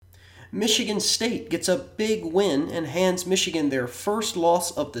Michigan State gets a big win and hands Michigan their first loss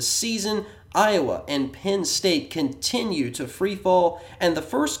of the season. Iowa and Penn State continue to freefall, and the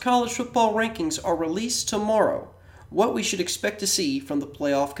first college football rankings are released tomorrow. What we should expect to see from the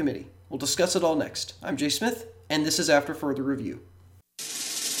playoff committee. We'll discuss it all next. I'm Jay Smith, and this is After Further Review.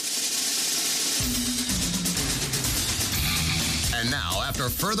 And now, after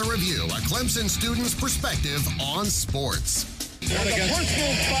further review, a Clemson student's perspective on sports. And a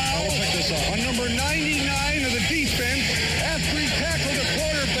personal foul on number 99 of the defense after he tackled the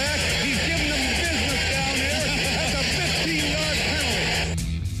quarterback. He's giving them business down there. That's a 15-yard penalty.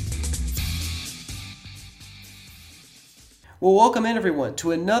 Well, welcome in, everyone,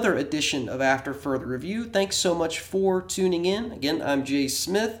 to another edition of After Further Review. Thanks so much for tuning in. Again, I'm Jay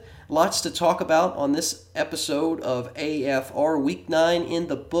Smith. Lots to talk about on this episode of AFR Week 9 in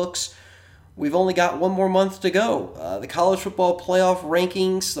the books. We've only got one more month to go. The college football playoff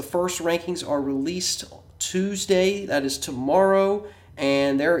rankings, the first rankings are released Tuesday. That is tomorrow.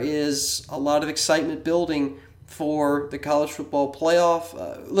 And there is a lot of excitement building for the college football playoff.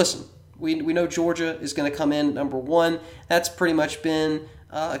 Listen, we know Georgia is going to come in at number one. That's pretty much been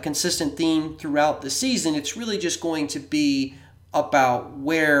a consistent theme throughout the season. It's really just going to be about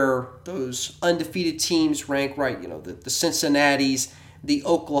where those undefeated teams rank, right? You know, the Cincinnatis, the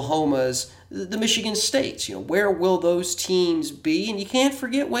Oklahomas, the Michigan States. You know, where will those teams be? And you can't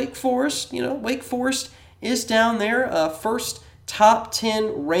forget Wake Forest. You know, Wake Forest is down there. First top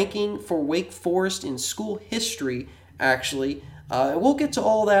 10 ranking for Wake Forest in school history, actually. We'll get to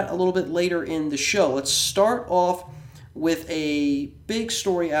all that a little bit later in the show. Let's start off with a big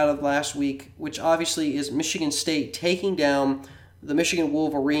story out of last week, which obviously is Michigan State taking down the Michigan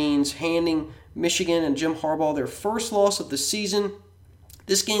Wolverines, handing Michigan and Jim Harbaugh their first loss of the season.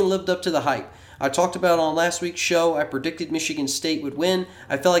 This game lived up to the hype. I talked about it on last week's show. I predicted Michigan State would win.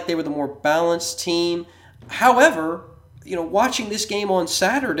 I felt like they were the more balanced team. However, you know, watching this game on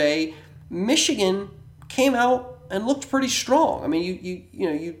Saturday, Michigan came out and looked pretty strong. I mean,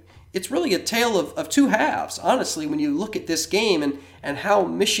 it's really a tale of two halves, honestly, when you look at this game and how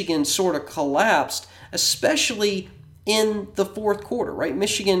Michigan sort of collapsed, especially in the fourth quarter, right?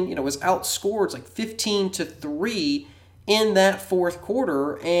 Michigan, was outscored like 15-3 in that fourth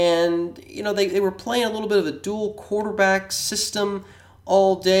quarter, and they were playing a little bit of a dual quarterback system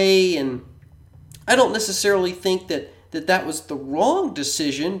all day, and I don't necessarily think that was the wrong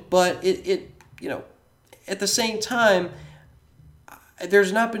decision, but it at the same time,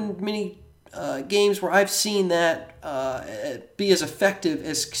 there's not been many games where I've seen that be as effective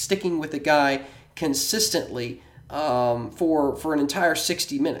as sticking with a guy consistently for an entire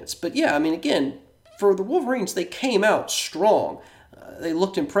 60 minutes. But yeah, I mean, again, for the Wolverines, they came out strong. They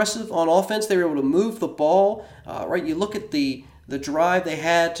looked impressive on offense. They were able to move the ball. Right, you look at the drive they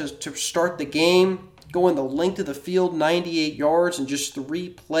had to start the game, going the length of the field, 98 yards in just 3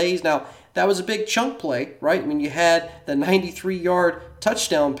 plays. Now, that was a big chunk play, right? I mean, you had the 93-yard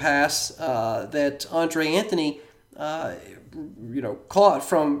touchdown pass that Andre Anthony, caught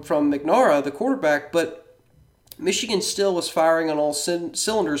from McNara, the quarterback, but Michigan still was firing on all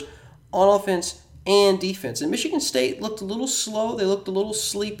cylinders on offense and defense. And Michigan State looked a little slow. They looked a little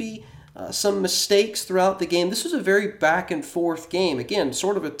sleepy. Some mistakes throughout the game. This was a very back-and-forth game. Again,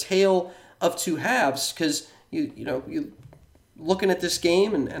 sort of a tale of two halves, because you looking at this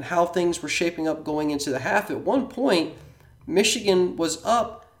game and how things were shaping up going into the half. At one point, Michigan was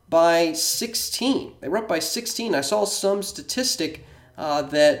up by 16. They were up by 16. I saw some statistic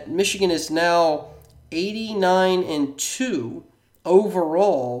that Michigan is now 89-2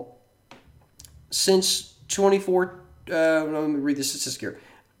 overall since 24. Let me read this statistic here.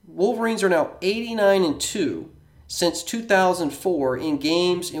 Wolverines are now 89-2 since 2004 in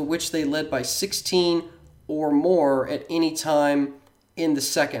games in which they led by 16 or more at any time in the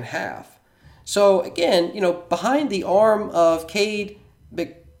second half. So again, behind the arm of Cade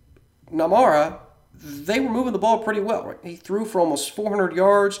McNamara, they were moving the ball pretty well. Right? He threw for almost 400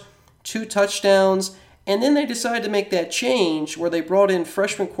 yards, 2 touchdowns, and then they decided to make that change where they brought in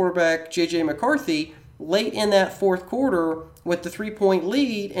freshman quarterback J.J. McCarthy late in that fourth quarter with the 3-point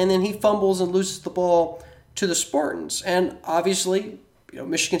lead, and then he fumbles and loses the ball to the Spartans. And obviously,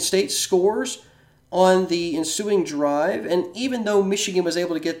 Michigan State scores on the ensuing drive, and even though Michigan was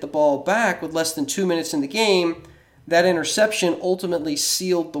able to get the ball back with less than 2 minutes in the game, that interception ultimately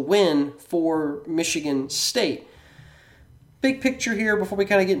sealed the win for Michigan State. Big picture here before we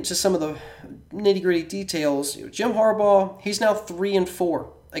kind of get into some of the nitty-gritty details. Jim Harbaugh, he's now 3-4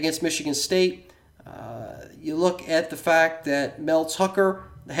 against Michigan State. You look at the fact that Mel Tucker,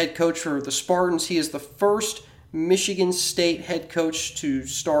 the head coach for the Spartans, he is the first Michigan State head coach to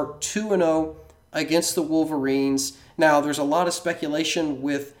start 2-0 against the Wolverines. Now, there's a lot of speculation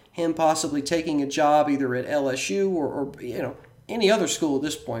with him possibly taking a job either at LSU or any other school at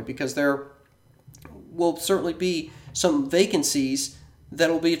this point, because there will certainly be some vacancies that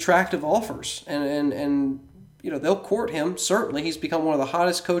will be attractive offers, and they'll court him. Certainly, he's become one of the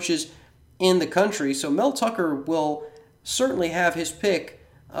hottest coaches in the country, so Mel Tucker will certainly have his pick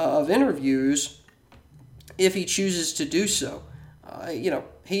of interviews if he chooses to do so.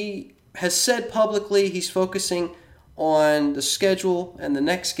 He has said publicly he's focusing on the schedule and the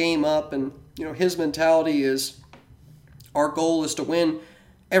next game up, and his mentality is our goal is to win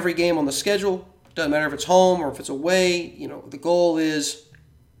every game on the schedule. Doesn't matter if it's home or if it's away. The goal is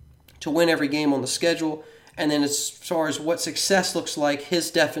to win every game on the schedule. And then as far as what success looks like,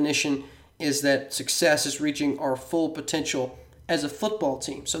 his definition is that success is reaching our full potential as a football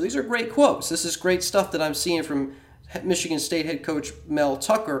team. So these are great quotes. This is great stuff that I'm seeing from Michigan State head coach Mel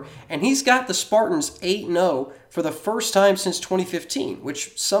Tucker. And he's got the Spartans 8-0 for the first time since 2015,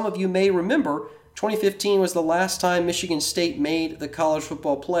 which some of you may remember. 2015 was the last time Michigan State made the college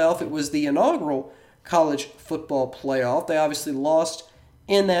football playoff. It was the inaugural college football playoff. They obviously lost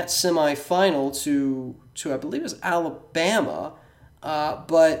in that semifinal to I believe it was Alabama.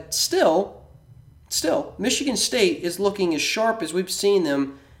 But still, Michigan State is looking as sharp as we've seen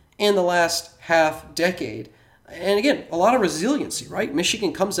them in the last half decade. And again, a lot of resiliency, right?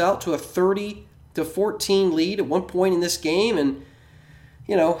 Michigan comes out to a 30-14 lead at one point in this game, and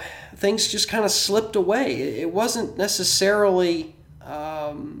things just kind of slipped away. It wasn't necessarily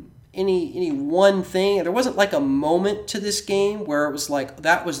any one thing. There wasn't like a moment to this game where it was like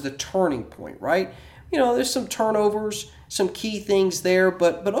that was the turning point, right? There's some turnovers, some key things there,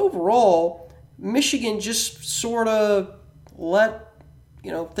 but overall, Michigan just sort of let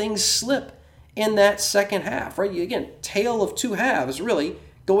things slip in that second half, right? Again, tale of two halves, really.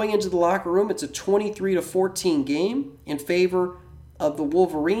 Going into the locker room, it's a 23-14 game in favor of the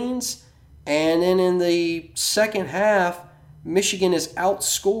Wolverines. And then in the second half, Michigan is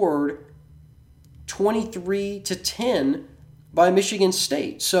outscored 23-10 by Michigan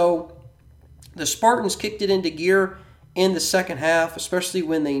State. So the Spartans kicked it into gear in the second half, especially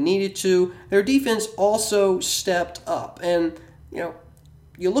when they needed to. Their defense also stepped up. And,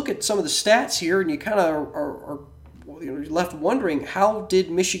 you look at some of the stats here and you kind of are left wondering, how did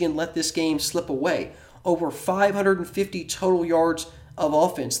Michigan let this game slip away? Over 550 total yards of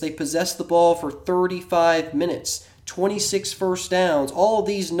offense. They possessed the ball for 35 minutes, 26 first downs. All of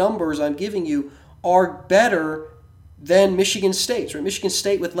these numbers I'm giving you are better than Michigan State's. Right? Michigan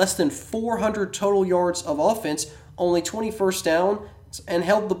State with less than 400 total yards of offense, only 20 first down, and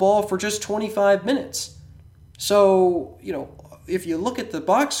held the ball for just 25 minutes. So, if you look at the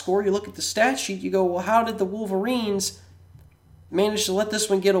box score, you look at the stat sheet, you go, well, how did the Wolverines manage to let this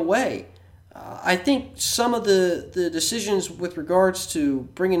one get away? I think some of the decisions with regards to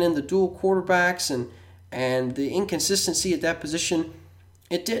bringing in the dual quarterbacks and the inconsistency at that position,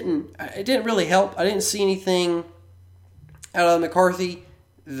 it didn't really help. I didn't see anything out of McCarthy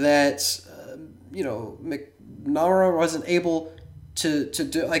that McNamara wasn't able to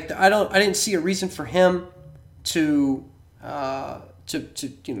do. I didn't see a reason for him to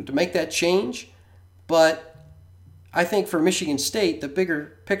make that change. But I think for Michigan State, the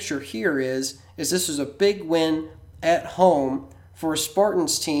bigger picture here is this is a big win at home for a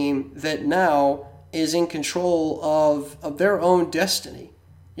Spartans team that now is in control of their own destiny.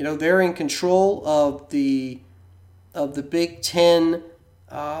 They're in control of the Big Ten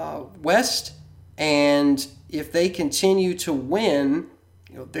West, and if they continue to win,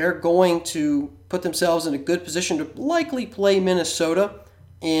 they're going to put themselves in a good position to likely play Minnesota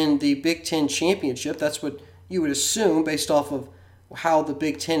in the Big Ten championship. That's what you would assume based off of how the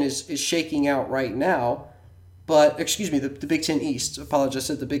Big Ten is shaking out right now. But, the Big Ten East. I apologize, I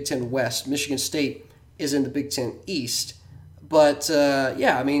said the Big Ten West. Michigan State is in the Big Ten East. But,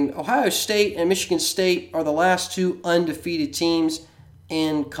 Ohio State and Michigan State are the last two undefeated teams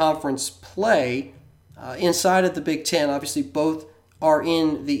in conference play inside of the Big Ten. Obviously, both are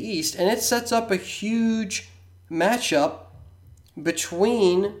in the East. And it sets up a huge matchup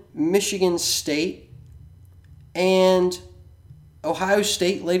between Michigan State and Ohio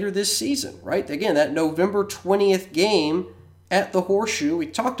State later this season, right? Again, that November 20th game at the Horseshoe. We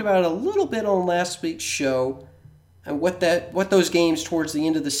talked about it a little bit on last week's show and what those games towards the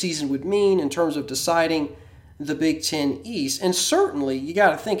end of the season would mean in terms of deciding the Big Ten East. And certainly, you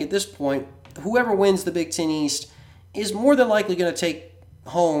got to think at this point, whoever wins the Big Ten East is more than likely going to take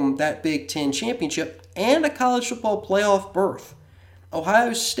home that Big Ten championship and a college football playoff berth.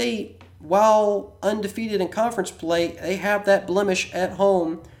 Ohio State while undefeated in conference play, they have that blemish at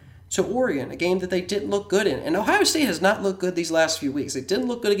home to Oregon, a game that they didn't look good in. And Ohio State has not looked good these last few weeks. They didn't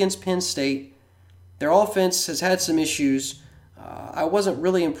look good against Penn State. Their offense has had some issues. I wasn't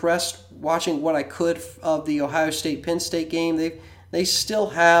really impressed watching what I could of the Ohio State-Penn State game. They still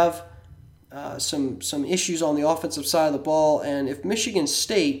have some issues on the offensive side of the ball, and if Michigan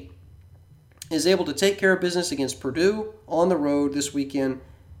State is able to take care of business against Purdue on the road this weekend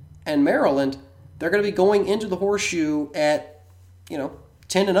and Maryland, they're going to be going into the Horseshoe at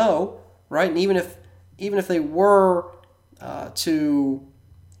 10-0, right? And even if they were to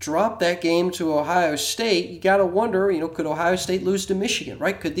drop that game to Ohio State, you got to wonder, could Ohio State lose to Michigan,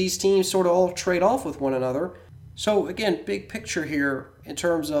 right? Could these teams sort of all trade off with one another? So again, big picture here in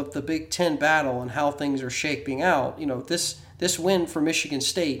terms of the Big Ten battle and how things are shaping out. This win for Michigan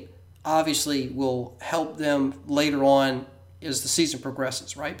State obviously will help them later on as the season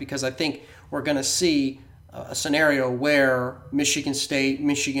progresses, right? Because I think we're going to see a scenario where Michigan State,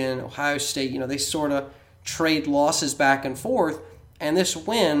 Michigan, Ohio State, they sort of trade losses back and forth. And this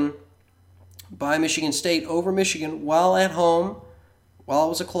win by Michigan State over Michigan while at home, while it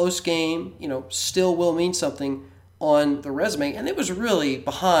was a close game, still will mean something on the resume. And it was really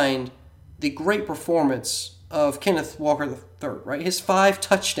behind the great performance of Kenneth Walker III, right? His 5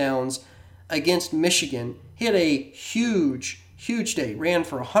 touchdowns against Michigan. He had a huge day. Ran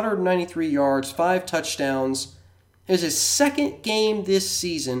for 193 yards, 5 touchdowns. It was his second game this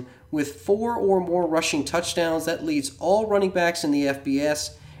season with 4 or more rushing touchdowns. That leads all running backs in the FBS.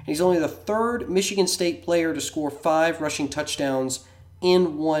 And he's only the 3rd Michigan State player to score 5 rushing touchdowns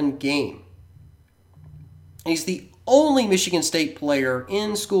in one game. And he's the only Michigan State player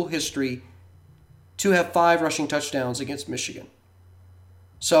in school history to have 5 rushing touchdowns against Michigan.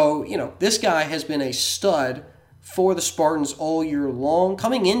 So, this guy has been a stud for the Spartans all year long.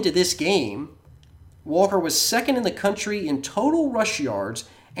 Coming into this game, Walker was 2nd in the country in total rush yards,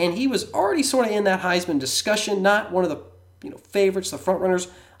 and he was already sort of in that Heisman discussion, not one of the favorites, the frontrunners.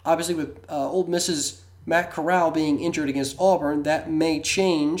 Obviously, with Ole Miss's Matt Corral being injured against Auburn, that may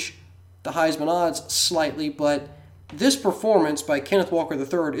change the Heisman odds slightly, but this performance by Kenneth Walker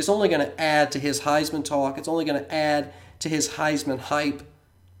III is only going to add to his Heisman talk. It's only going to add to his Heisman hype.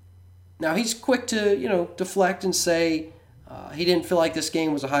 Now, he's quick to, deflect and say he didn't feel like this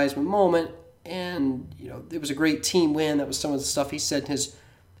game was a Heisman moment, and, it was a great team win. That was some of the stuff he said in his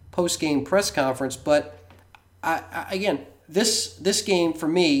post-game press conference. But, again, this game for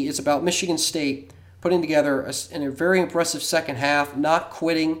me is about Michigan State putting together a very impressive second half, not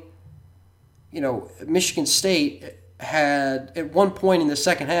quitting. Michigan State had, at one point in the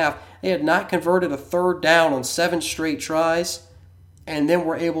second half, they had not converted a 3rd down on 7 straight tries, and then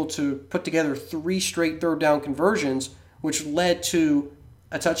were able to put together 3 straight 3rd down conversions, which led to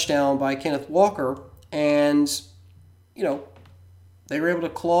a touchdown by Kenneth Walker, and, they were able to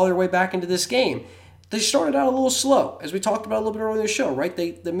claw their way back into this game. They started out a little slow, as we talked about a little bit earlier in the show, right?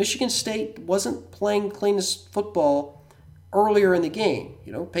 The Michigan State wasn't playing cleanest football earlier in the game.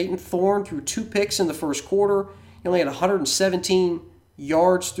 Peyton Thorne threw 2 picks in the first quarter. He only had 117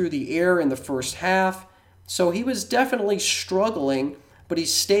 yards through the air in the first half. So he was definitely struggling, but he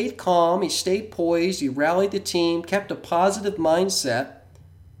stayed calm, he stayed poised, he rallied the team, kept a positive mindset,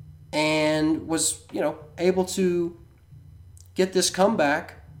 and was, able to get this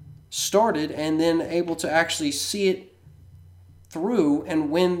comeback started and then able to actually see it through and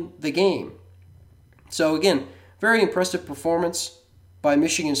win the game. So again, very impressive performance by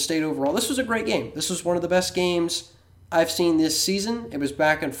Michigan State overall. This was a great game. This was one of the best games I've seen this season. It was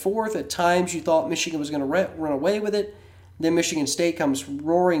back and forth. At times you thought Michigan was going to run away with it. Then Michigan State comes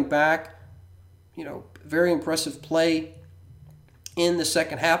roaring back. Very impressive play in the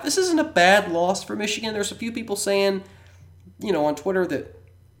second half. This isn't a bad loss for Michigan. There's a few people saying, on Twitter that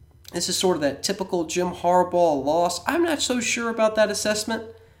this is sort of that typical Jim Harbaugh loss. I'm not so sure about that assessment.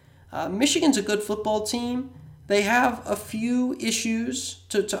 Michigan's a good football team. They have a few issues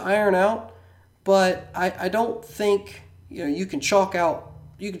to iron out, but I don't think you can chalk up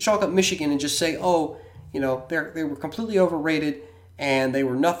Michigan and just say, they were completely overrated and they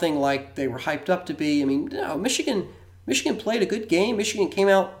were nothing like they were hyped up to be. I mean, no, Michigan played a good game. Michigan came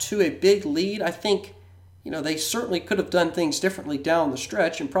out to a big lead. I think they certainly could have done things differently down the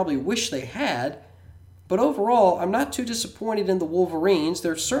stretch and probably wish they had. But overall, I'm not too disappointed in the Wolverines.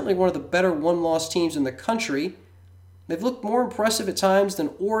 They're certainly one of the better one-loss teams in the country. They've looked more impressive at times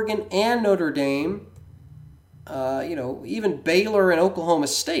than Oregon and Notre Dame. Even Baylor and Oklahoma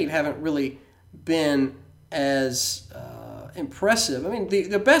State haven't really been as impressive. I mean,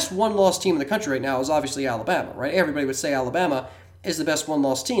 the best one-loss team in the country right now is obviously Alabama, right? Everybody would say Alabama. is the best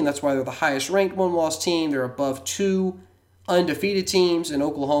one-loss team. That's why they're the highest-ranked one-loss team. They're above two undefeated teams in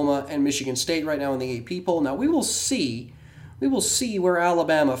Oklahoma and Michigan State right now in the AP poll. Now, we will see where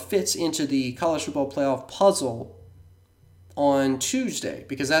Alabama fits into the college football playoff puzzle on Tuesday,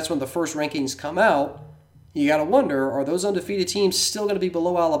 because that's when the first rankings come out. You got to wonder, are those undefeated teams still going to be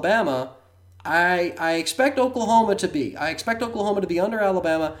below Alabama? I expect Oklahoma to be. I expect Oklahoma to be under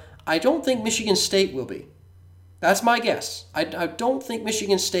Alabama. I don't think Michigan State will be. That's my guess. I don't think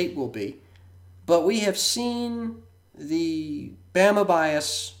Michigan State will be. But we have seen the Bama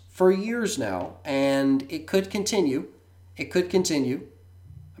bias for years now, and it could continue. It could continue.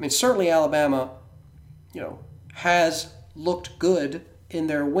 I mean, certainly Alabama, has looked good in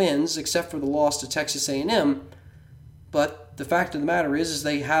their wins, except for the loss to Texas A&M. But the fact of the matter is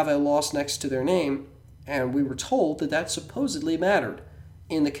they have a loss next to their name, and we were told that supposedly mattered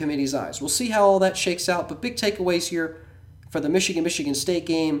in the committee's eyes. We'll see how all that shakes out, but big takeaways here for the Michigan State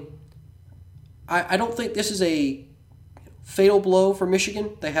game. I don't think this is a fatal blow for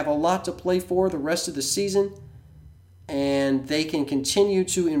Michigan. They have a lot to play for the rest of the season, and they can continue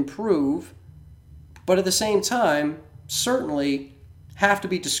to improve, but at the same time, certainly have to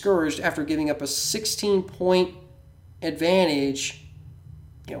be discouraged after giving up a 16-point advantage,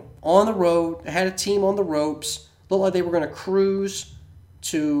 on the road. They had a team on the ropes. Looked like they were going to cruise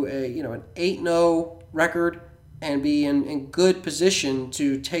to an 8-0 record and be in good position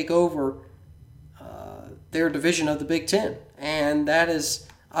to take over their division of the Big Ten. And that is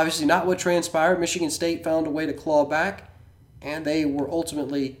obviously not what transpired. Michigan State found a way to claw back, and they were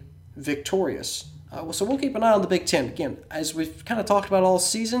ultimately victorious. So we'll keep an eye on the Big Ten. Again, as we've kind of talked about all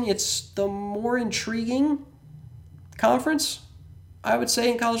season, it's the more intriguing conference, I would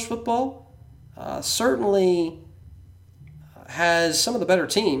say, in college football. Certainly has some of the better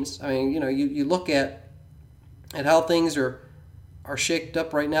teams. I mean, you look at how things are shaped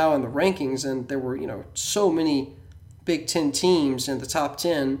up right now in the rankings, and there were, so many Big Ten teams in the top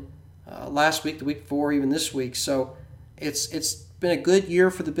 10 last week, the week before, even this week. So it's been a good year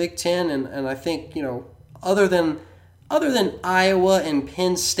for the Big Ten, and I think, other than Iowa and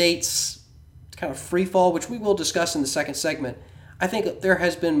Penn State's kind of free fall, which we will discuss in the second segment, I think there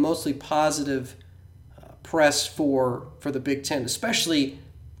has been mostly positive press for the Big Ten, especially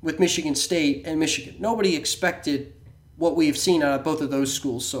with Michigan State and Michigan. Nobody expected what we've seen out of both of those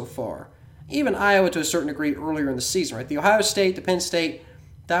schools so far. Even Iowa to a certain degree earlier in the season, right? The Ohio State, the Penn State,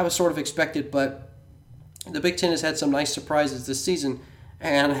 that was sort of expected, but the Big Ten has had some nice surprises this season,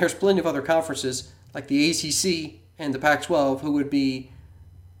 and there's plenty of other conferences like the ACC and the Pac-12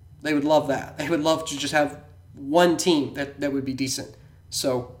 they would love that. They would love to just have one team that would be decent.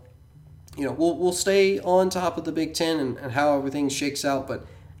 So, we'll stay on top of the Big Ten and how everything shakes out. But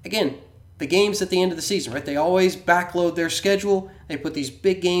again, the games at the end of the season, right? They always backload their schedule. They put these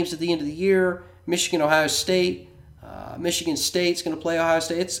big games at the end of the year. Michigan, Ohio State. Michigan State's going to play Ohio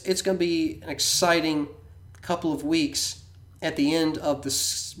State. It's going to be an exciting couple of weeks at the end of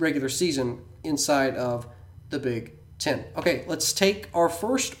the regular season inside of the Big Ten. Okay, let's take our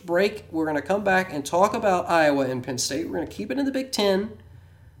first break. We're going to come back and talk about Iowa and Penn State. We're going to keep it in the Big Ten,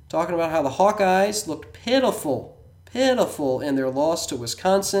 talking about how the Hawkeyes looked pitiful in their loss to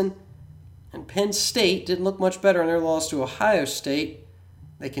Wisconsin, and Penn State didn't look much better in their loss to Ohio State.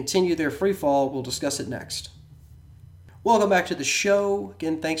 They continue their free fall. We'll discuss it next. Welcome back to the show.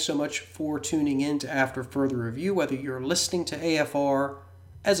 Again, thanks so much for tuning in to After Further Review, whether you're listening to AFR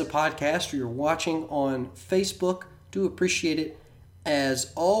as a podcast or you're watching on Facebook. Do appreciate it.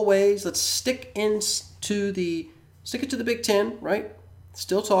 As always, let's stick it to the Big Ten, right?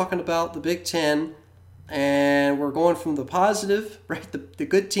 Still talking about the Big Ten, and we're going from the positive, right? The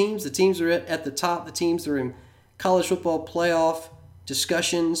good teams, the teams that are at the top, the teams that are in college football playoff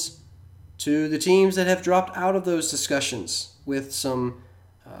discussions, to the teams that have dropped out of those discussions with some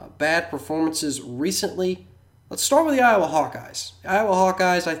bad performances recently. Let's start with the Iowa Hawkeyes. The Iowa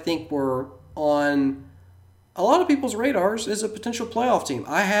Hawkeyes, I think, were on a lot of people's radars as a potential playoff team.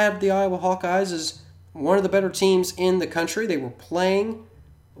 I had the Iowa Hawkeyes as one of the better teams in the country. They were playing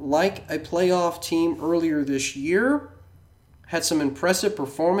like a playoff team earlier this year. Had some impressive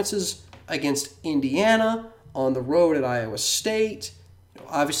performances against Indiana, on the road at Iowa State,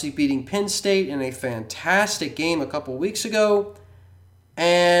 obviously beating Penn State in a fantastic game a couple weeks ago.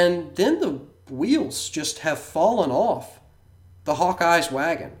 And then the wheels just have fallen off the Hawkeyes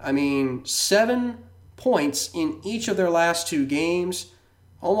wagon. I mean, 7 points in each of their last 2 games.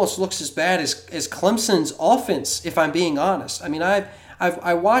 Almost looks as bad as Clemson's offense, if I'm being honest. I mean,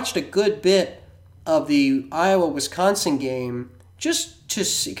 I watched a good bit of the Iowa-Wisconsin game just to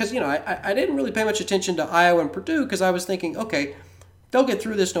see, because, I didn't really pay much attention to Iowa and Purdue because I was thinking, okay, they'll get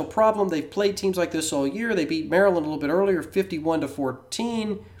through this no problem. They've played teams like this all year. They beat Maryland a little bit earlier,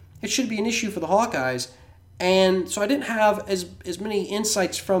 51-14. It should be an issue for the Hawkeyes. And so I didn't have as many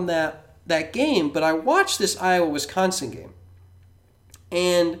insights from that game, but I watched this Iowa-Wisconsin game.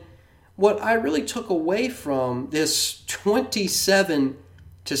 And what I really took away from this 27-7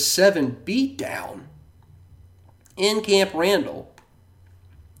 beatdown in Camp Randall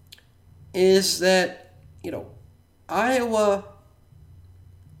is that, Iowa,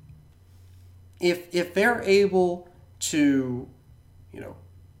 if they're able to,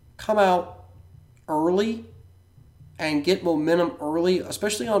 come out early and get momentum early,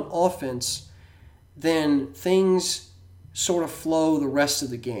 especially on offense, then things sort of flow the rest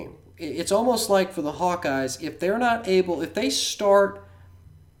of the game. It's almost like for the Hawkeyes, if they start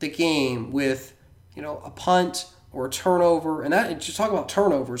the game with, a punt or a turnover, and just talk about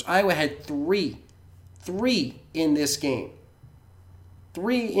turnovers, Iowa had three in this game.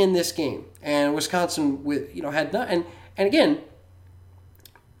 3 in this game. And Wisconsin had not, and again,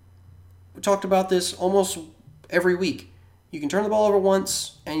 we talked about this almost every week. You can turn the ball over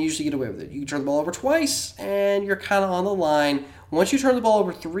once and usually get away with it. You can turn the ball over twice and you're kind of on the line. Once you turn the ball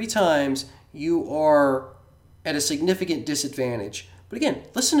over 3 times, you are at a significant disadvantage. But again,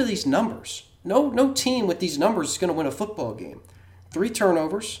 listen to these numbers. No team with these numbers is going to win a football game. 3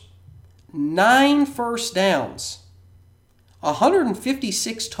 turnovers, 9 first downs,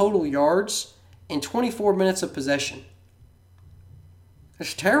 156 total yards, and 24 minutes of possession.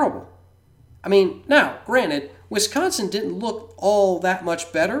 That's terrible. I mean, now, granted, Wisconsin didn't look all that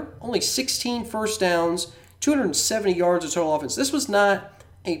much better. Only 16 first downs, 270 yards of total offense. This was not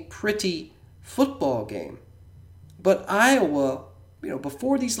a pretty football game. But Iowa,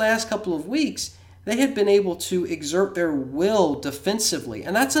 before these last couple of weeks, they had been able to exert their will defensively.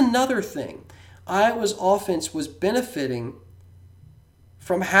 And that's another thing. Iowa's offense was benefiting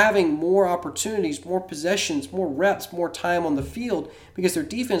from having more opportunities, more possessions, more reps, more time on the field because their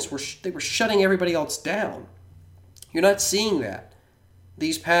defense they were shutting everybody else down. You're not seeing that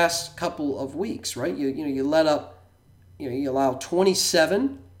these past couple of weeks, right? You let up, you allow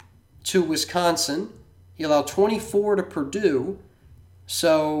 27 to Wisconsin, you allow 24 to Purdue.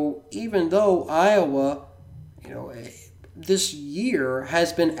 So even though Iowa, this year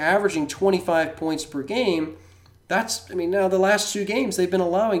has been averaging 25 points per game, now the last 2 games they've been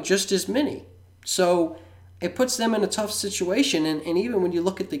allowing just as many. So it puts them in a tough situation. And even when you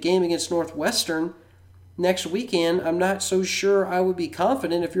look at the game against Northwestern next weekend, I'm not so sure I would be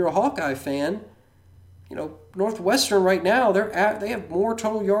confident if you're a Hawkeye fan. Northwestern right now, they have more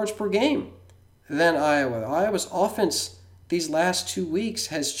total yards per game than Iowa. Iowa's offense these last 2 weeks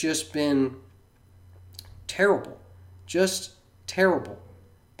has just been terrible. Just terrible.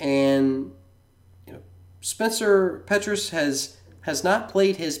 And Spencer Petras has not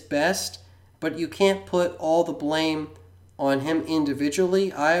played his best, but you can't put all the blame on him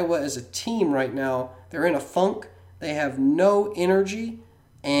individually. Iowa as a team right now, they're in a funk. They have no energy,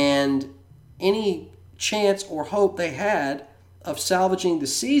 and any chance or hope they had of salvaging the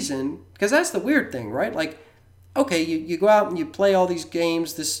season, because that's the weird thing, right? Like, okay, you go out and you play all these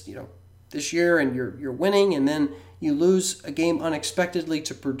games this year and you're winning, and then you lose a game unexpectedly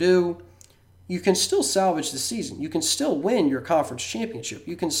to Purdue. You can still salvage the season. You can still win your conference championship.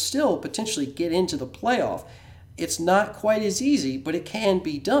 You can still potentially get into the playoff. It's not quite as easy, but it can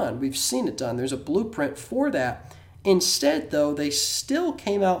be done. We've seen it done. There's a blueprint for that. Instead, though, they still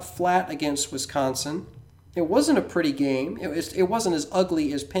came out flat against Wisconsin. It wasn't a pretty game. It wasn't as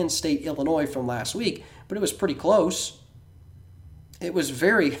ugly as Penn State, Illinois from last week, but it was pretty close. It was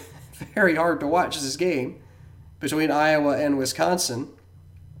very, very hard to watch this game between Iowa and Wisconsin.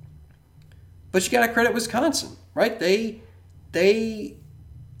 But you got to credit Wisconsin, right? They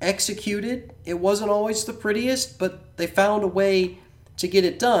executed. It wasn't always the prettiest, but they found a way to get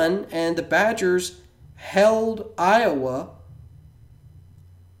it done, and the Badgers held Iowa,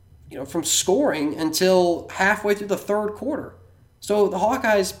 from scoring until halfway through the third quarter. So the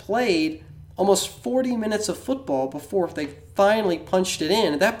Hawkeyes played almost 40 minutes of football before they finally punched it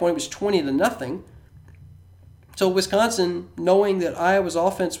in. At that point, it was 20-0. So Wisconsin, knowing that Iowa's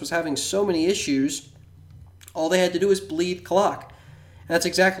offense was having so many issues, all they had to do was bleed clock. And that's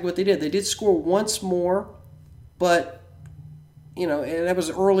exactly what they did. They did score once more, but, and that was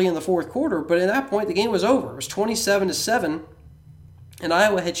early in the fourth quarter. But at that point, the game was over. It was 27-7, and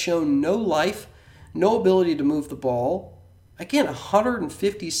Iowa had shown no life, no ability to move the ball. Again,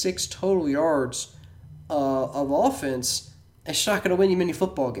 156 total yards of offense. It's not going to win you many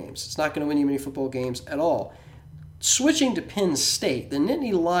football games. It's not going to win you many football games at all. Switching to Penn State, the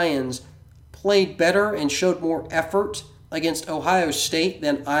Nittany Lions played better and showed more effort against Ohio State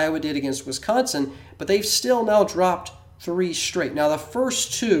than Iowa did against Wisconsin, but they've still now dropped 3 straight. Now, the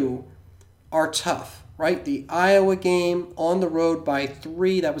first 2 are tough, right? The Iowa game on the road by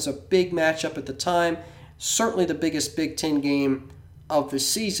 3, that was a big matchup at the time. Certainly the biggest Big Ten game of the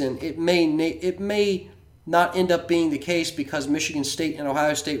season. It may not end up being the case because Michigan State and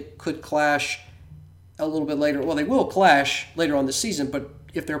Ohio State could clash a little bit later. Well, they will clash later on the season, but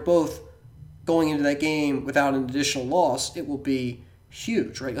if they're both going into that game without an additional loss, it will be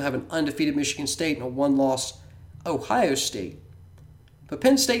huge, right? You'll have an undefeated Michigan State and a 1-loss Ohio State. But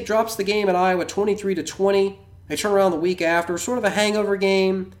Penn State drops the game at Iowa 23-20. They turn around the week after, sort of a hangover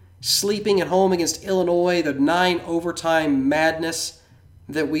game, sleeping at home against Illinois, the 9 overtime madness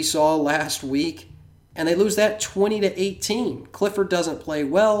that we saw last week. And they lose that 20-18. Clifford doesn't play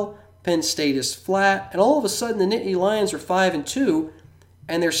well. Penn State is flat. And all of a sudden, the Nittany Lions are 5-2,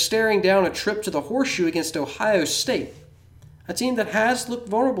 and they're staring down a trip to the Horseshoe against Ohio State, a team that has looked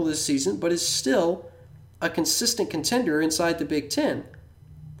vulnerable this season, but is still a consistent contender inside the Big Ten.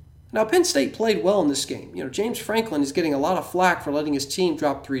 Now, Penn State played well in this game. James Franklin is getting a lot of flack for letting his team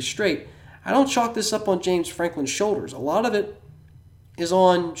drop 3 straight. I don't chalk this up on James Franklin's shoulders. A lot of it is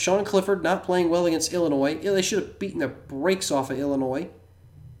on Sean Clifford not playing well against Illinois. They should have beaten the brakes off of Illinois.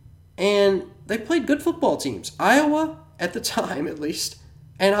 And they played good football teams. Iowa, at the time at least,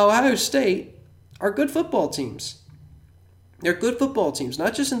 and Ohio State are good football teams. They're good football teams,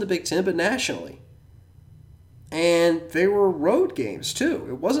 not just in the Big Ten, but nationally. And they were road games, too.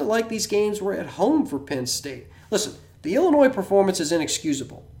 It wasn't like these games were at home for Penn State. Listen, the Illinois performance is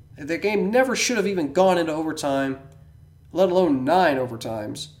inexcusable. The game never should have even gone into overtime, let alone 9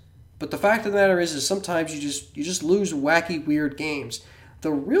 overtimes. But the fact of the matter is sometimes you just lose wacky, weird games.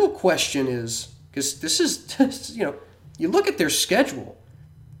 The real question is, because this is, you look at their schedule.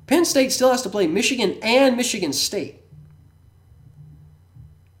 Penn State still has to play Michigan and Michigan State.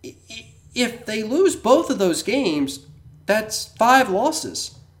 If they lose both of those games, that's 5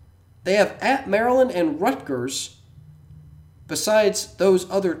 losses. They have at Maryland and Rutgers besides those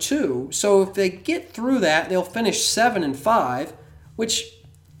other 2. So if they get through that, they'll finish 7-5, which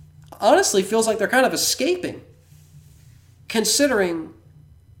honestly feels like they're kind of escaping, considering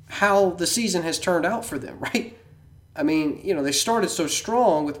how the season has turned out for them, right? I mean, they started so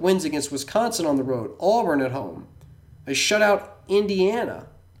strong with wins against Wisconsin on the road, Auburn at home. They shut out Indiana.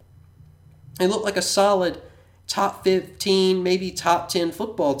 They looked like a solid top 15, maybe top 10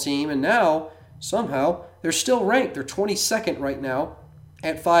 football team, and now, somehow, they're still ranked. They're 22nd right now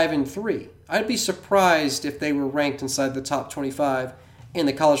at 5-3. I'd be surprised if they were ranked inside the top 25 in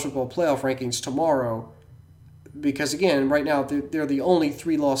the college football playoff rankings tomorrow, because, again, right now, they're the only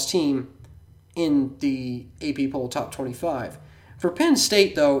 3-loss team in the AP poll top 25. For Penn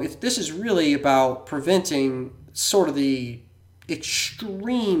State, though, this is really about preventing sort of the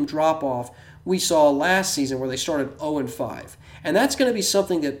extreme drop-off we saw last season where they started 0-5. And that's going to be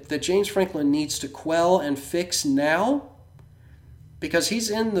something that James Franklin needs to quell and fix now, because he's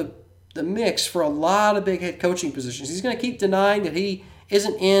in the mix for a lot of big head coaching positions. He's going to keep denying that he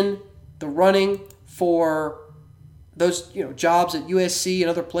isn't in the running for those jobs at USC and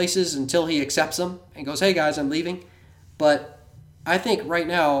other places until he accepts them and goes, hey guys, I'm leaving. But I think right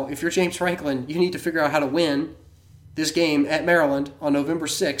now, if you're James Franklin, you need to figure out how to win this game at Maryland on November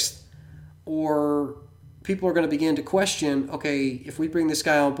 6th, or people are going to begin to question, okay, if we bring this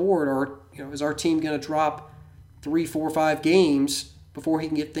guy on board, is our team going to drop 3, 4, 5 games before he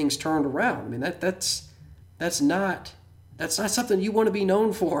can get things turned around? I mean, that's not something you want to be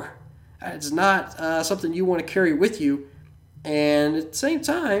known for. It's not something you want to carry with you. And at the same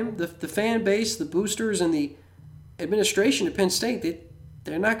time, the fan base, the boosters, and the administration at Penn State,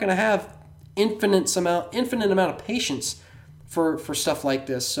 they're not going to have infinite amount of patience for stuff like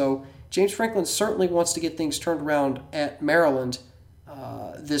this. So James Franklin certainly wants to get things turned around at Maryland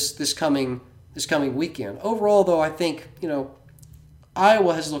this coming weekend. Overall, though, I think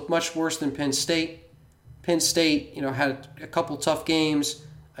Iowa has looked much worse than Penn State. Penn State, had a couple tough games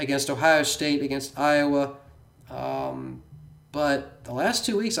against Ohio State, against Iowa. But the last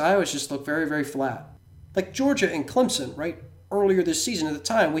 2 weeks, Iowa's just looked very, very flat. Like Georgia and Clemson, right? Earlier this season, at the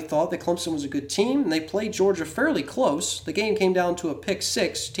time, we thought that Clemson was a good team, and they played Georgia fairly close. The game came down to a pick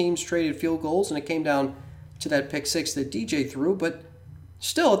 6. Teams traded field goals, and it came down to that pick 6 that DJ threw. But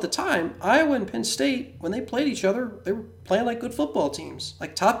still, at the time, Iowa and Penn State, when they played each other, they were playing like good football teams,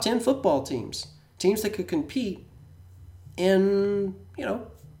 like top 10 football teams, teams that could compete in,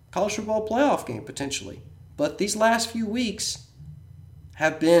 college football playoff game potentially. But these last few weeks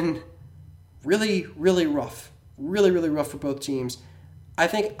have been really, really rough. Really, really rough for both teams. I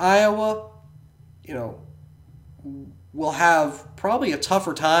think Iowa, will have probably a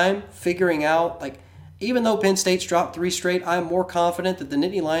tougher time figuring out, like, even though Penn State's dropped 3 straight, I'm more confident that the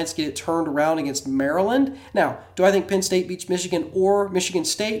Nittany Lions get it turned around against Maryland. Now, do I think Penn State beats Michigan or Michigan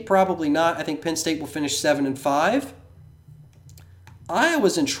State? Probably not. I think Penn State will finish 7-5.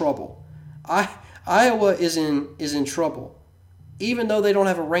 Iowa's in trouble. Iowa is in trouble. Even though they don't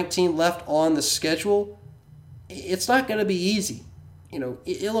have a ranked team left on the schedule, it's not going to be easy.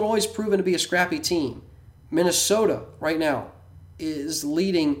 Illinois is proven to be a scrappy team. Minnesota right now is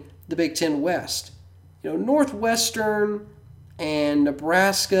leading the Big Ten West. Northwestern and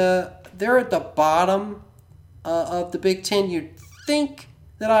Nebraska, they're at the bottom of the Big Ten. You'd think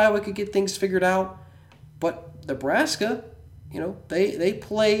that Iowa could get things figured out, but Nebraska, they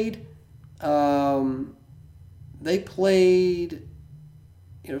played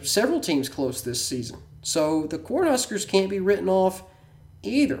several teams close this season. So the Cornhuskers can't be written off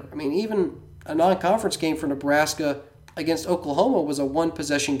either. I mean, even a non-conference game for Nebraska against Oklahoma was a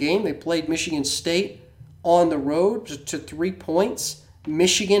one-possession game. They played Michigan State on the road to 3 points.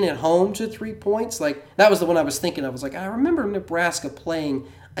 Michigan at home to 3 points. That was the one I was thinking of. I was like, I remember Nebraska playing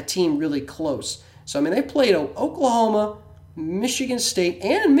a team really close. So, they played Oklahoma, Michigan State,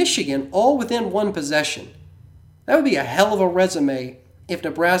 and Michigan all within one possession. That would be a hell of a resume if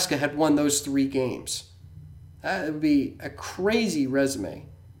Nebraska had won those 3 games. That would be a crazy resume.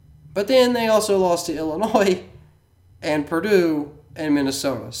 But then they also lost to Illinois and Purdue and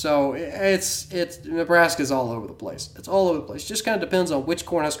Minnesota. So it's Nebraska's all over the place. It's all over the place. Just kind of depends on which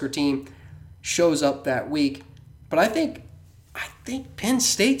Cornhusker team shows up that week. But I think Penn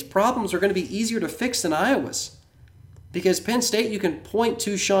State's problems are going to be easier to fix than Iowa's. Because Penn State, you can point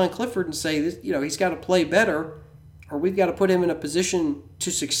to Sean Clifford and say, he's got to play better, or we've got to put him in a position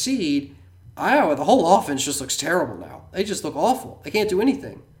to succeed. Iowa, the whole offense just looks terrible now. They just look awful. They can't do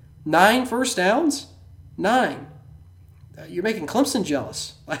anything. 9 first downs? 9. You're making Clemson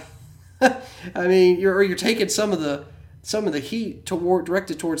jealous. You're taking some of the heat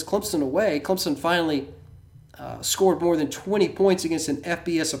directed towards Clemson away. Clemson finally scored more than 20 points against an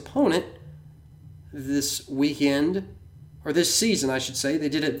FBS opponent this weekend, or this season, I should say. They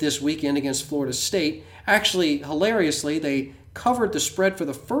did it this weekend against Florida State. Actually, hilariously, they covered the spread for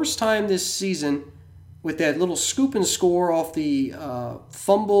the first time this season with that little scoop and score off the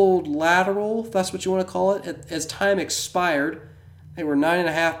fumbled lateral, if that's what you want to call it, as time expired. They were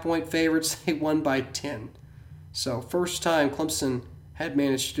 9.5-point favorites. They won by 10. So first time Clemson had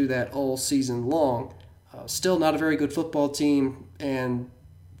managed to do that all season long. Still not a very good football team, and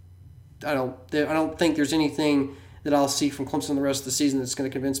I don't think there's anything that I'll see from Clemson the rest of the season that's going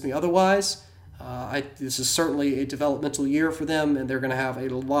to convince me otherwise. This is certainly a developmental year for them, and they're going to have a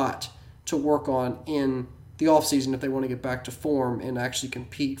lot to work on in the offseason if they want to get back to form and actually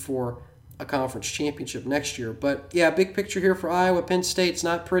compete for a conference championship next year. But yeah, big picture here for Iowa. Penn State's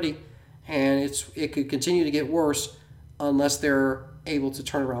not pretty, and it could continue to get worse unless they're able to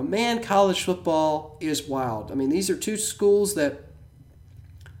turn around. Man, college football is wild. These are 2 schools that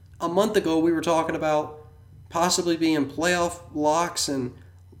a month ago we were talking about possibly being playoff locks and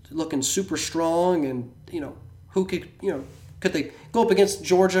looking super strong, and who could they go up against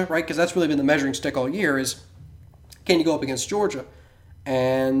Georgia, right? Because that's really been the measuring stick all year, is can you go up against Georgia?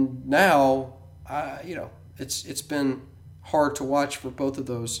 And now it's been hard to watch for both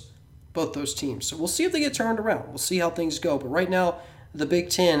those teams. So we'll see if they get turned around. We'll see how things go. But right now, the Big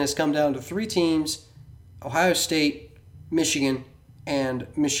Ten has come down to 3 teams: Ohio State, Michigan, and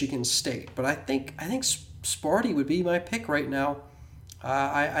Michigan State. But I think Sparty would be my pick right now.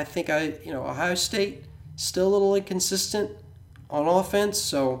 I think Ohio State still a little inconsistent on offense,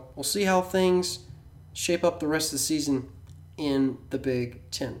 so we'll see how things shape up the rest of the season in the Big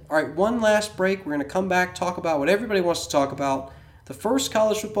Ten. All right, one last break. We're going to come back, talk about what everybody wants to talk about. The first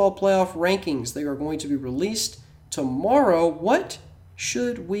college football playoff rankings. They are going to be released tomorrow. What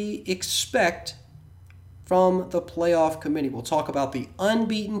should we expect from the playoff committee? We'll talk about the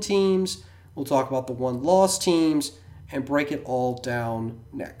unbeaten teams. We'll talk about the one-loss teams and break it all down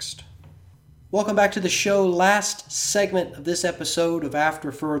next. Welcome back to the show. Last segment of this episode of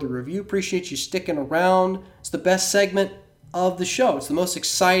After Further Review. Appreciate you sticking around. It's the best segment of the show. It's the most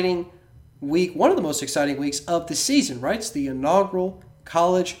exciting week, one of the most exciting weeks of the season, right? It's the inaugural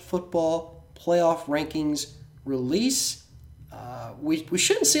college football playoff rankings release. We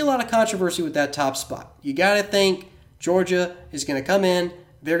shouldn't see a lot of controversy with that top spot. You got to think Georgia is going to come in.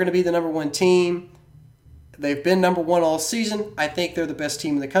 They're going to be the number 1 team. They've been number 1 all season. I think they're the best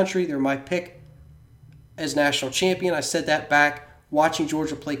team in the country. They're my pick as national champion. I said that back watching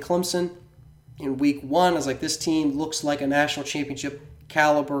Georgia play Clemson in week 1. I was like, this team looks like a national championship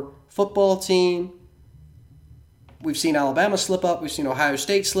caliber football team. We've seen Alabama slip up. We've seen Ohio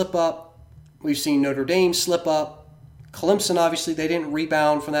State slip up. We've seen Notre Dame slip up. Clemson, obviously, they didn't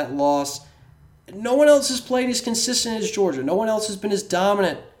rebound from that loss. No one else has played as consistent as Georgia. No one else has been as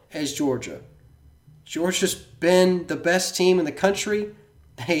dominant as Georgia. Georgia's been the best team in the country.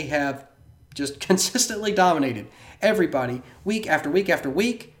 They have just consistently dominated everybody week after week after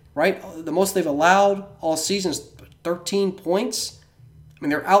week, right? The most they've allowed all season is 13 points. I mean,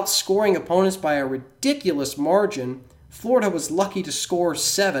 they're outscoring opponents by a ridiculous margin. Florida was lucky to score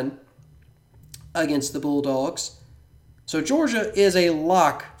 7 against the Bulldogs. So Georgia is a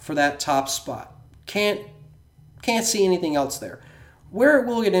lock for that top spot. Can't see anything else there. Where it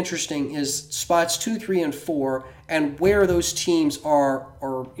will get interesting is spots 2, 3, and 4, and where those teams are,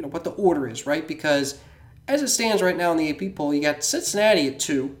 or what the order is, right? Because as it stands right now in the AP poll, you got Cincinnati at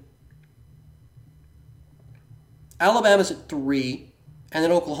 2, Alabama's at 3, and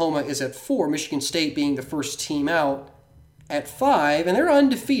then Oklahoma is at 4, Michigan State being the first team out at 5, and they're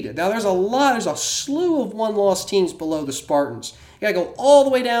undefeated. Now there's a slew of one-loss teams below the Spartans. You gotta go all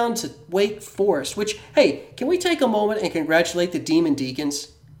the way down to Wake Forest, which, hey, can we take a moment and congratulate the Demon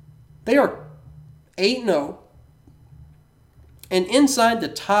Deacons? They are 8-0 and inside the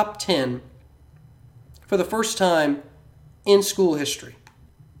top 10 for the first time in school history.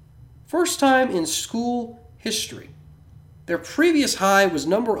 First time in school history. Their previous high was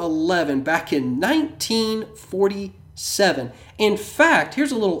number 11 back in 1947. In fact,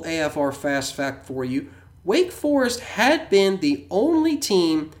 here's a little AFR fast fact for you. Wake Forest had been the only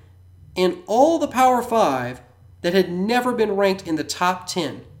team in all the Power 5 that had never been ranked in the top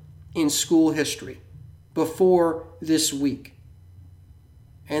 10 in school history before this week.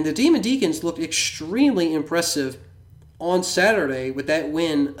 And the Demon Deacons looked extremely impressive on Saturday with that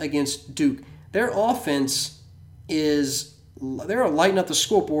win against Duke. Their offense they're lighting up the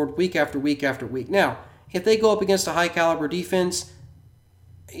scoreboard week after week after week. Now, if they go up against a high-caliber defense,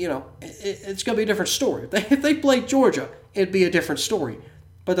 it's going to be a different story. If they played Georgia, it'd be a different story.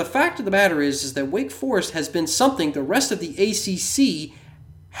 But the fact of the matter is that Wake Forest has been something the rest of the ACC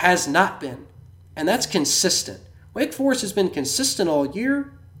has not been, and that's consistent. Wake Forest has been consistent all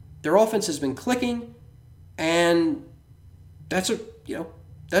year. Their offense has been clicking, and that's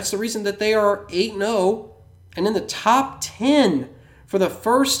the reason that they are 8-0 and in the top 10 for the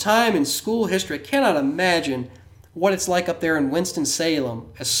first time in school history. I cannot imagine what it's like up there in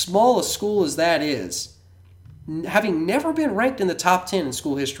Winston-Salem, as small a school as that is, having never been ranked in the top 10 in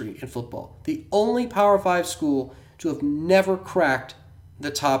school history in football. The only Power 5 school to have never cracked the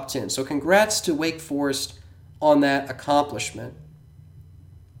top 10. So congrats to Wake Forest on that accomplishment.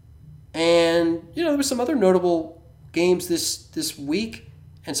 And, there were some other notable games this week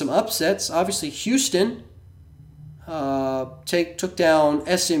and some upsets. Obviously, Houston took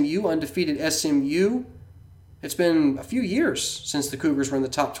down SMU, undefeated SMU. It's been a few years since the Cougars were in the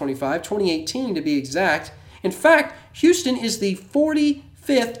top 25, 2018 to be exact. In fact, Houston is the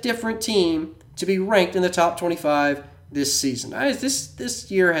 45th different team to be ranked in the top 25 this season.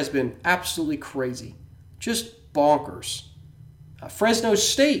 This year has been absolutely crazy, just bonkers. Fresno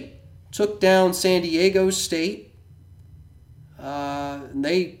State took down San Diego State. And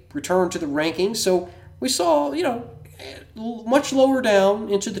they returned to the rankings. So we saw, much lower down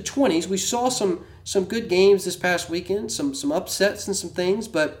into the 20s. We saw some good games this past weekend, some upsets and some things,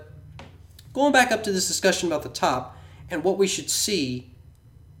 but going back up to this discussion about the top and what we should see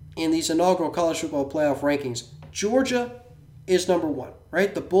in these inaugural college football playoff rankings, Georgia is number 1,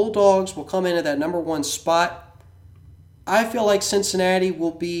 right? The Bulldogs will come in at that number 1 spot. I feel like Cincinnati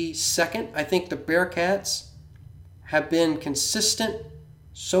will be second. I think the Bearcats have been consistent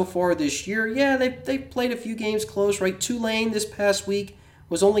so far this year. Yeah, they played a few games close, right? Tulane this past week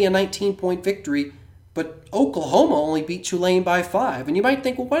was only a 19-point victory, but Oklahoma only beat Tulane by 5. And you might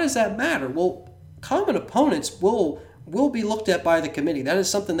think, well, why does that matter? Well, common opponents will be looked at by the committee. That is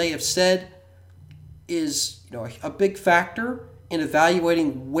something they have said is a big factor in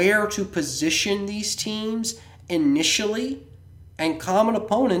evaluating where to position these teams initially. And common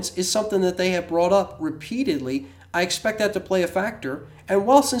opponents is something that they have brought up repeatedly. I expect that to play a factor. And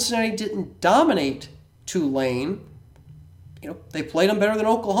while Cincinnati didn't dominate Tulane, they played them better than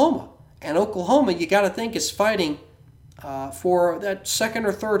Oklahoma. And Oklahoma, you got to think, is fighting for that second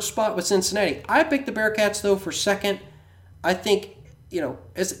or third spot with Cincinnati. I picked the Bearcats, though, for second. I think, it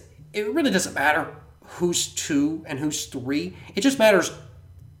really doesn't matter who's 2 and who's 3. It just matters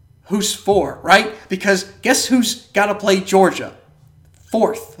who's 4, right? Because guess who's got to play Georgia?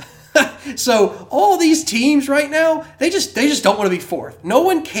 4th. So all these teams right now, they just don't want to be 4th. No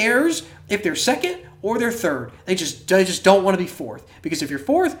one cares if they're second or they're third. They just don't want to be 4th. Because if you're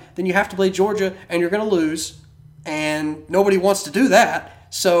 4th, then you have to play Georgia and you're going to lose. and nobody wants to do that.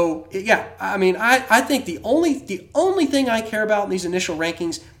 So, yeah, I mean, I think the only thing I care about in these initial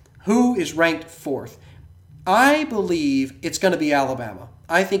rankings, who is ranked 4th. I believe it's going to be Alabama.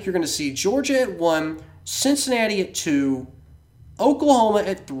 I think you're going to see Georgia at 1, Cincinnati at 2, Oklahoma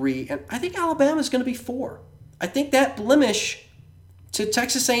at 3, and I think Alabama is going to be 4. I think that blemish to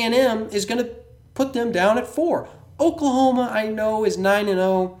Texas A&M is going to put them down at 4. Oklahoma, I know, is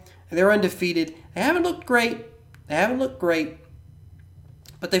 9-0. They're undefeated. They haven't looked great.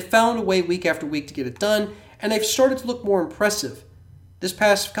 But they found a way week after week to get it done, and they've started to look more impressive. This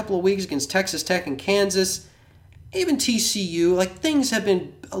past couple of weeks against Texas Tech and Kansas, even TCU, like things have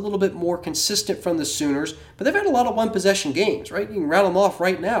been a little bit more consistent from the Sooners, but they've had a lot of one-possession games, right? You can rattle them off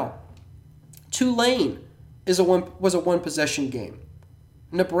right now. Tulane was a one-possession game.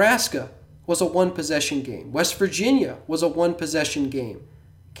 Nebraska was a one-possession game. West Virginia was a one-possession game.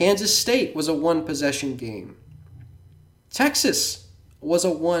 Kansas State was a one-possession game. Texas was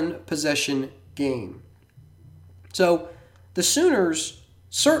a one-possession game. So the Sooners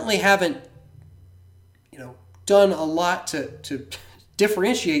certainly haven't, done a lot to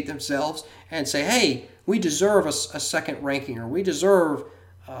differentiate themselves and say, hey, we deserve a second ranking, or we deserve,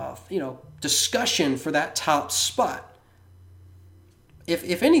 discussion for that top spot.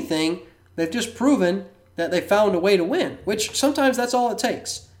 If anything, they've just proven that they found a way to win, which sometimes that's all it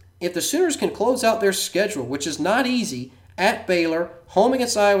takes. If the Sooners can close out their schedule, which is not easy, at Baylor, home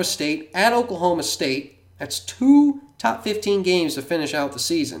against Iowa State, at Oklahoma State, that's 2 top 15 games to finish out the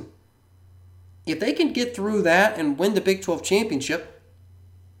season. If they can get through that and win the Big 12 championship,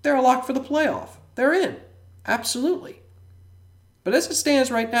 they're a lock for the playoff. They're in. Absolutely. But as it stands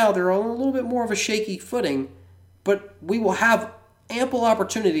right now, they're on a little bit more of a shaky footing, but we will have ample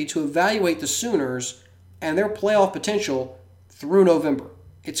opportunity to evaluate the Sooners and their playoff potential through November.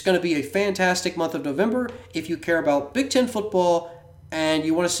 It's going to be a fantastic month of November if you care about Big Ten football and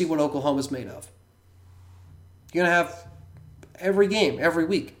you want to see what Oklahoma's made of. You're going to have every game, every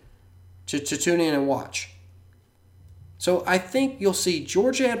week to tune in and watch. So I think you'll see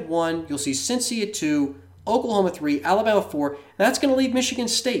Georgia at 1, you'll see Cincy at 2, Oklahoma 3, Alabama 4. That's going to leave Michigan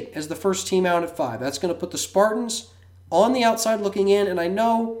State as the first team out at 5. That's going to put the Spartans on the outside looking in. And I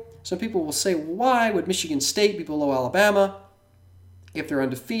know some people will say, why would Michigan State be below Alabama if they're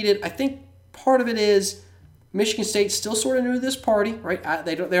undefeated? I think part of it is Michigan State's still sort of new to this party, right?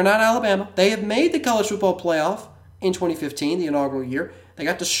 They're not Alabama. They have made the college football playoff in 2015, the inaugural year. They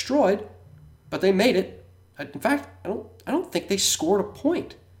got destroyed, but they made it. In fact, I don't think they scored a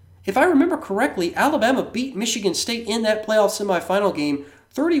point. If I remember correctly, Alabama beat Michigan State in that playoff semifinal game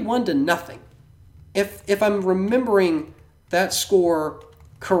 31-0. If I'm remembering that score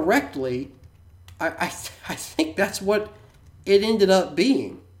correctly, I think that's what it ended up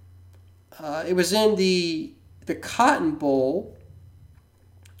being. It was in the Cotton Bowl,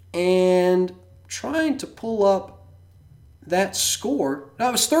 and trying to pull up that score. No,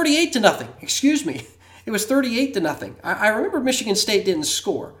 it was 38-0. Excuse me. It was 38-0. I remember Michigan State didn't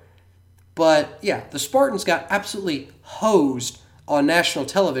score. But, yeah, the Spartans got absolutely hosed on national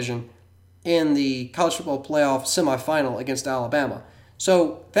television in the college football playoff semifinal against Alabama.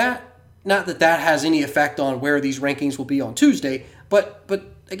 So not that has any effect on where these rankings will be on Tuesday, but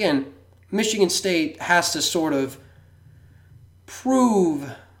again, Michigan State has to sort of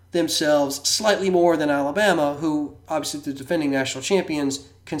prove themselves slightly more than Alabama, who obviously the defending national champions,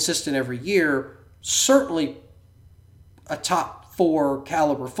 consistent every year, certainly a top 4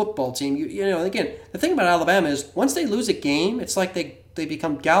 caliber football team. Again, the thing about Alabama is once they lose a game, it's like they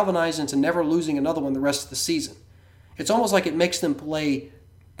become galvanized into never losing another one the rest of the season. It's almost like it makes them play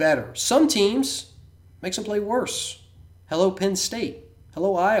better. Some teams makes them play worse. Hello, Penn State.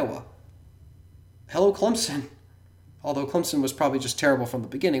 Hello, Iowa. Hello, Clemson. Although Clemson was probably just terrible from the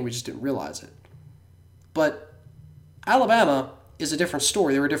beginning, we just didn't realize it. But Alabama is a different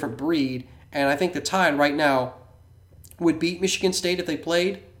story. They're a different breed, and I think the Tide right now would beat Michigan State if they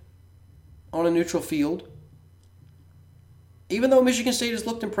played on a neutral field. Even though Michigan State has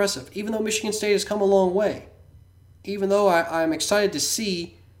looked impressive, even though Michigan State has come a long way, even though I'm excited to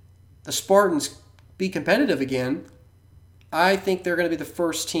see the Spartans be competitive again, I think they're going to be the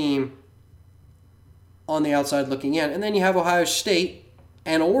first team on the outside looking in. And then you have Ohio State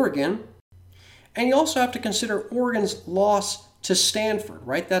and Oregon. And you also have to consider Oregon's loss to Stanford,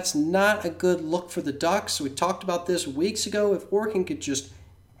 right? That's not a good look for the Ducks. We talked about this weeks ago. If Oregon could just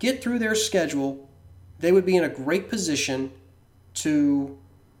get through their schedule, they would be in a great position to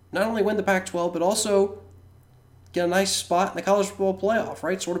not only win the Pac-12, but also get a nice spot in the college football playoff,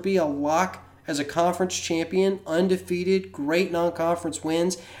 right? Sort of be a lock as a conference champion, undefeated, great non-conference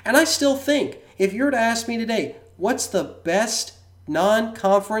wins. And I still think, if you were to ask me today, what's the best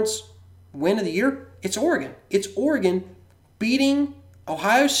non-conference win of the year? It's Oregon. It's Oregon beating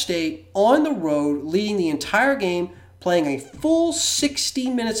Ohio State on the road, leading the entire game, playing a full 60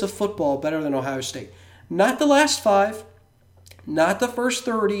 minutes of football better than Ohio State. Not the last 5, not the first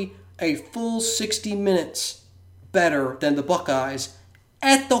 30, a full 60 minutes better than the Buckeyes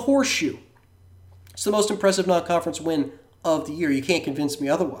at the Horseshoe. It's the most impressive non-conference win of the year. You can't convince me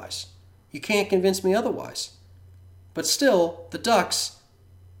otherwise. But still, the Ducks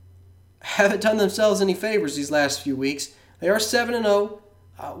haven't done themselves any favors these last few weeks. They are 7-0.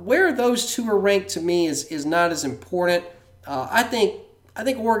 Where those two are ranked to me is not as important. I think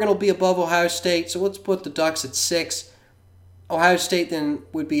Oregon will be above Ohio State, so let's put the Ducks at 6. Ohio State then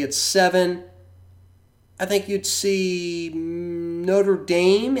would be at 7. I think you'd see Notre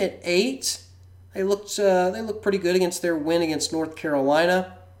Dame at 8. They looked pretty good against their win against North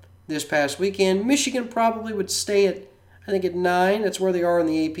Carolina this past weekend. Michigan probably would stay at 9. That's where they are in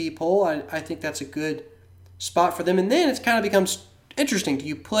the AP poll. I think that's a good spot for them. And then it kind of becomes interesting. Do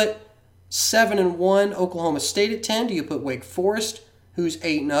you put 7-1 Oklahoma State at 10? Do you put Wake Forest, who's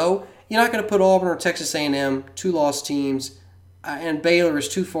 8-0? You're not going to put Auburn or Texas A&M, 2-loss teams, and Baylor is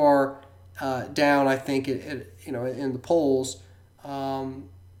too far down, I think, in the polls.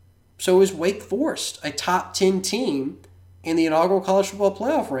 So is Wake Forest a top 10 team in the inaugural college football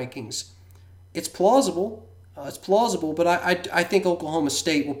playoff rankings? It's plausible. But I think Oklahoma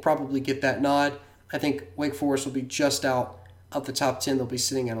State will probably get that nod. I think Wake Forest will be just out of the top 10. They'll be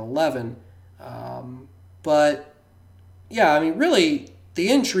sitting at 11. But, yeah, I mean, really,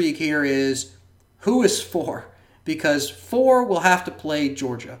 the intrigue here is who is 4? Because 4 will have to play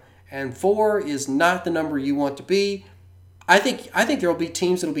Georgia, and 4 is not the number you want to be. I think there will be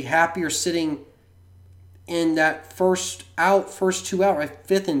teams that will be happier sitting in that first 2 out, right,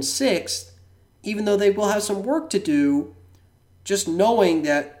 5th and 6th, even though they will have some work to do, just knowing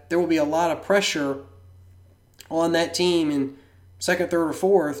that there will be a lot of pressure on that team in 2nd, 3rd,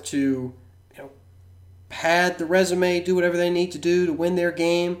 or 4th to pad the resume, do whatever they need to do to win their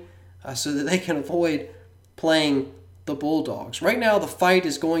game so that they can avoid playing the Bulldogs. Right now, the fight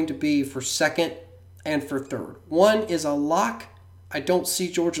is going to be for 2nd and for 3rd. 1 is a lock. I don't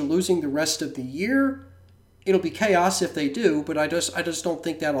see Georgia losing the rest of the year. It'll be chaos if they do, but I just don't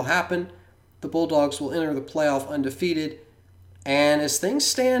think that'll happen. The Bulldogs will enter the playoff undefeated. And as things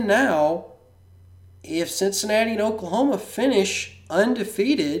stand now, if Cincinnati and Oklahoma finish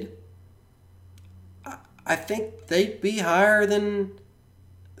undefeated, I think they'd be higher than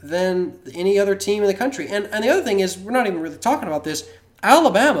any other team in the country. And the other thing is, we're not even really talking about this,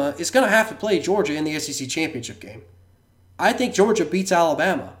 Alabama is going to have to play Georgia in the SEC championship game. I think Georgia beats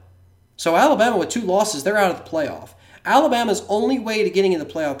Alabama. So Alabama with 2 losses, they're out of the playoff. Alabama's only way to getting in the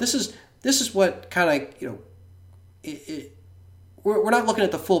playoff, this is what kind of, we're not looking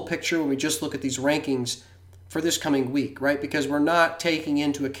at the full picture when we just look at these rankings for this coming week, right? Because we're not taking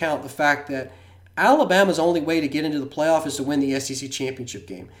into account the fact that Alabama's only way to get into the playoff is to win the SEC championship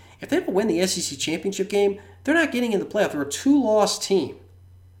game. If they don't win the SEC championship game, they're not getting in the playoff. They're a 2-loss team.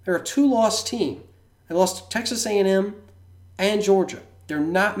 They lost to Texas A&M and Georgia. They're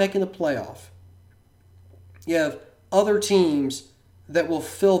not making the playoff. You have other teams that will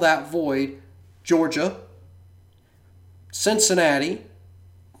fill that void. Georgia, Cincinnati,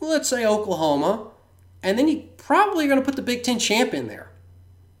 let's say Oklahoma, and then you probably are going to put the Big Ten champ in there.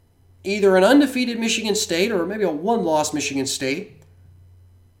 Either an undefeated Michigan State or maybe a 1-loss Michigan State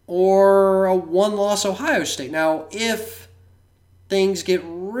or a 1-loss Ohio State. Now, if things get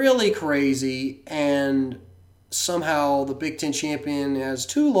really crazy and somehow the Big Ten champion has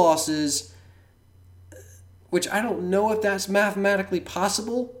 2 losses, which I don't know if that's mathematically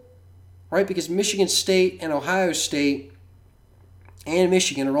possible, right? Because Michigan State and Ohio State and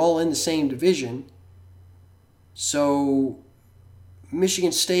Michigan are all in the same division. So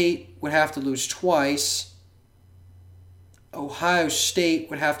Michigan State would have to lose twice. Ohio State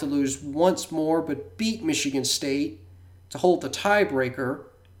would have to lose once more but beat Michigan State to hold the tiebreaker.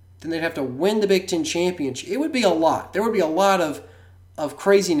 Then they'd have to win the Big Ten championship. It would be a lot. There would be a lot of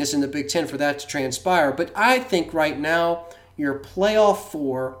craziness in the Big Ten for that to transpire. But I think right now your playoff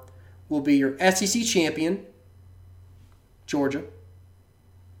 4 will be your SEC champion, Georgia.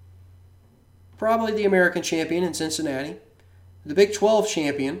 Probably the American champion in Cincinnati. The Big 12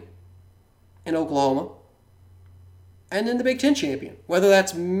 champion in Oklahoma. And then the Big Ten champion. Whether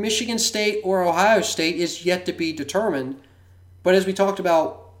that's Michigan State or Ohio State is yet to be determined. But as we talked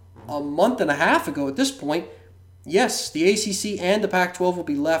about a month and a half ago at this point, yes, the ACC and the Pac-12 will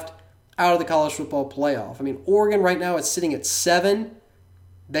be left out of the college football playoff. I mean, Oregon right now is sitting at 7.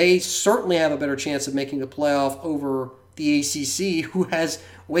 they certainly have a better chance of making the playoff over the ACC, who has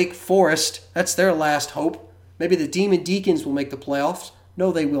Wake Forest. That's their last hope. Maybe the Demon Deacons will make the playoffs.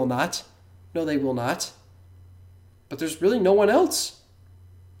 No, they will not. No, they will not. But there's really no one else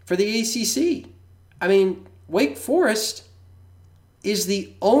for the ACC. I mean, Wake Forest is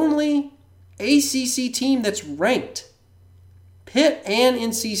the only ACC team that's ranked. Pitt and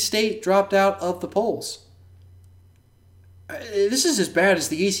NC State dropped out of the polls. This is as bad as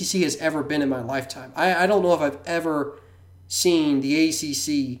the ACC has ever been in my lifetime. I don't know if I've ever seen the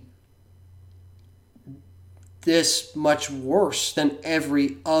ACC this much worse than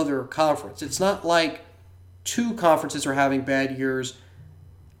every other conference. It's not like two conferences are having bad years.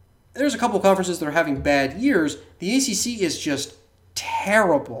 There's a couple of conferences that are having bad years. The ACC is just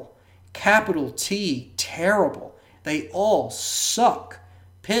terrible. Capital T, terrible. They all suck.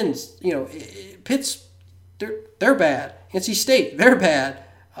 Pitt's, they're bad. NC State, they're bad.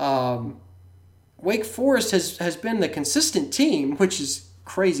 Wake Forest has been the consistent team, which is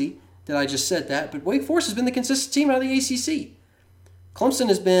crazy that I just said that, but Wake Forest has been the consistent team out of the ACC. Clemson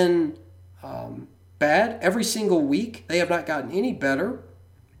has been bad every single week. They have not gotten any better,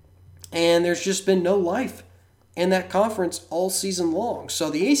 and there's just been no life in that conference all season long. So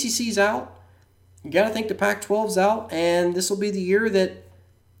the ACC's out. You got to think the Pac-12's out, and this will be the year that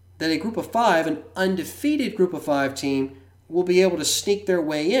a group of five, an undefeated group of five team, will be able to sneak their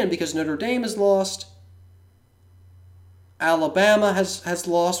way in because Notre Dame has lost. Alabama has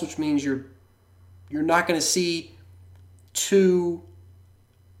lost, which means you're not going to see two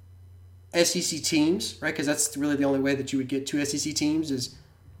SEC teams, right? Because that's really the only way that you would get two SEC teams is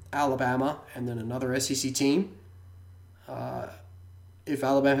Alabama and then another SEC team. If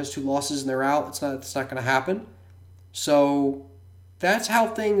Alabama has two losses and they're out, it's not going to happen. So that's how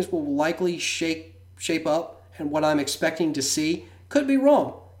things will likely shape up, and what I'm expecting to see could be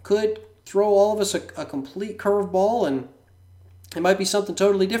wrong. Could throw all of us a complete curveball, and it might be something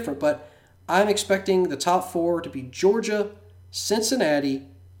totally different. But I'm expecting the top four to be Georgia, Cincinnati,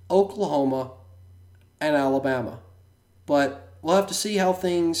 Oklahoma, and Alabama. But we'll have to see how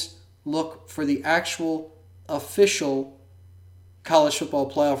things look for the actual official college football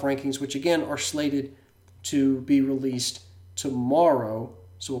playoff rankings, which again are slated to be released tomorrow.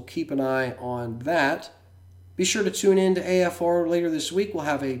 So we'll keep an eye on that. Be sure to tune in to AFR later this week. We'll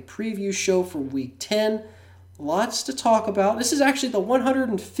have a preview show for Week 10. Lots to talk about. This is actually the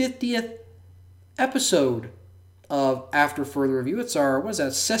 150th episode of After Further Review. It's our,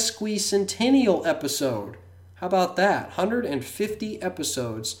 sesquicentennial episode. How about that? 150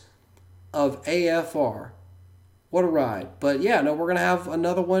 episodes of AFR. What a ride. But yeah, we're going to have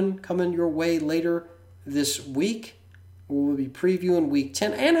another one coming your way later this week. We'll be previewing Week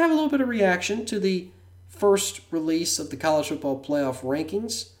 10 and have a little bit of reaction to the first release of the college football playoff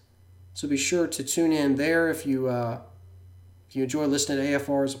rankings. So be sure to tune in there if you enjoy listening to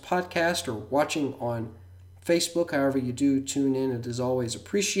AFR as a podcast or watching on Facebook. However you do tune in, it is always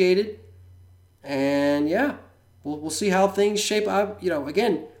appreciated. And yeah, we'll see how things shape up.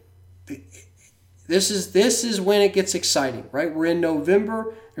 Again, this is when it gets exciting, right? We're in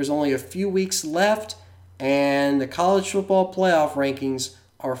November. There's only a few weeks left, and the college football playoff rankings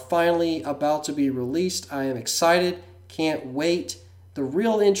are finally about to be released. I am excited. Can't wait. The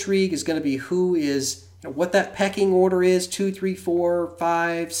real intrigue is going to be who is, what that pecking order is, 2, 3, 4,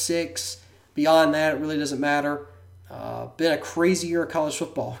 5, 6. Beyond that, it really doesn't matter. Been a crazy year of college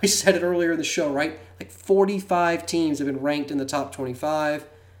football. We said it earlier in the show, right? Like 45 teams have been ranked in the top 25.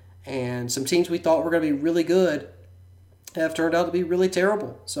 And some teams we thought were going to be really good have turned out to be really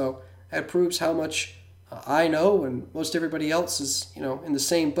terrible. So that proves how much I know and most everybody else is, in the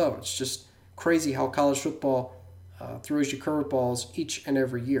same boat. It's just crazy how college football throws you curveballs each and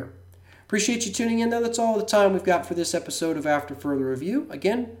every year. Appreciate you tuning in, though. That's all the time we've got for this episode of After Further Review.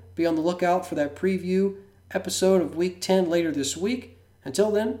 Again, be on the lookout for that preview episode of Week 10 later this week. Until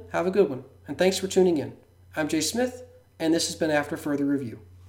then, have a good one. And thanks for tuning in. I'm Jay Smith, and this has been After Further Review.